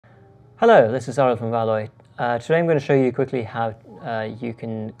Hello, this is Ariel from VALOI. Today I'm going to show you quickly how you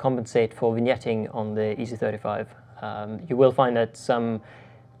can compensate for vignetting on the easy35. You will find that some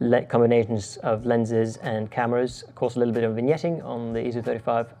combinations of lenses and cameras cause a little bit of vignetting on the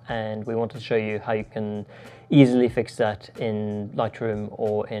easy35, and we want to show you how you can easily fix that in Lightroom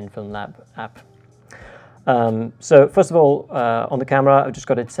or in FilmLab App. So first of all, on the camera, I've just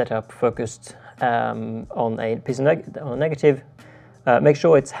got it set up focused on a piece of negative. Make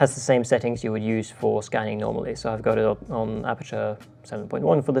sure it has the same settings you would use for scanning normally. So I've got it on aperture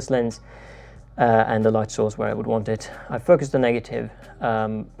 7.1 for this lens and the light source where I would want it. I've focused the negative,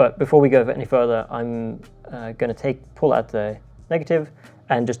 but before we go any further, I'm going to pull out the negative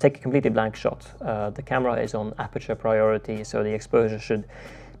and just take a completely blank shot. The camera is on aperture priority, so the exposure should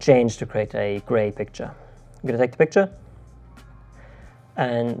change to create a grey picture. I'm going to take the picture,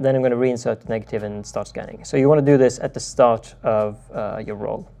 and then I'm going to reinsert the negative and start scanning. So you want to do this at the start of your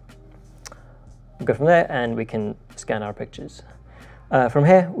roll. We'll go from there and we can scan our pictures. From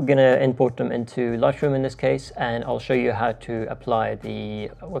here, we're going to import them into Lightroom in this case, and I'll show you how to apply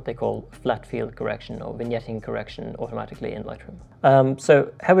what they call flat field correction or vignetting correction automatically in Lightroom.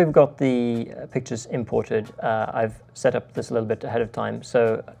 So here we've got the pictures imported. I've set up this a little bit ahead of time.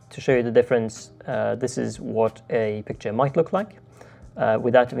 So to show you the difference, this is what a picture might look like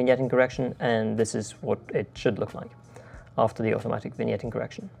without the vignetting correction, and this is what it should look like after the automatic vignetting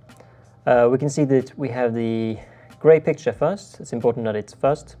correction. We can see that we have the grey picture first. It's important that it's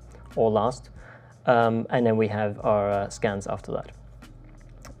first or last, and then we have our scans after that.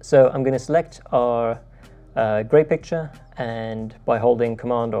 So I'm going to select our grey picture, and by holding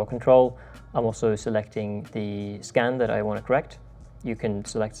Command or Control, I'm also selecting the scan that I want to correct. You can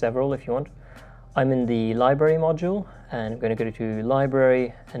select several if you want. I'm in the library module, and I'm going to go to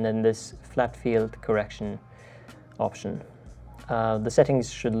library and then this flat field correction option. The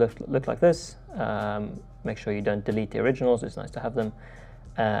settings should look like this. Make sure you don't delete the originals, it's nice to have them,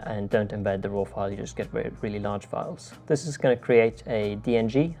 and don't embed the raw file, you just get really large files. This is going to create a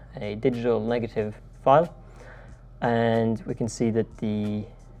DNG, a digital negative file, and we can see that the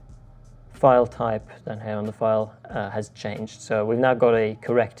file type down here on the file has changed. So we've now got a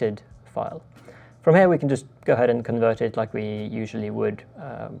corrected file. From here we can just go ahead and convert it like we usually would.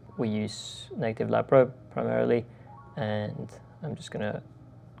 We use Negative Lab Pro primarily, and I'm just going to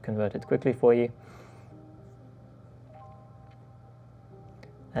convert it quickly for you.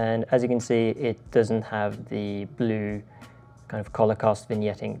 And as you can see, it doesn't have the blue kind of color cast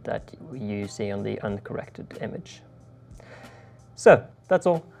vignetting that you see on the uncorrected image. So that's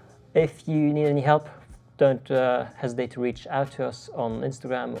all. If you need any help, don't hesitate to reach out to us on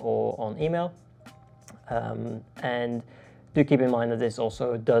Instagram or on email. And do keep in mind that this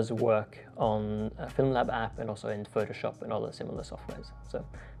also does work on FilmLab app and also in Photoshop and other similar softwares. So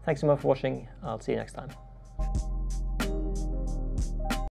thanks so much for watching. I'll see you next time.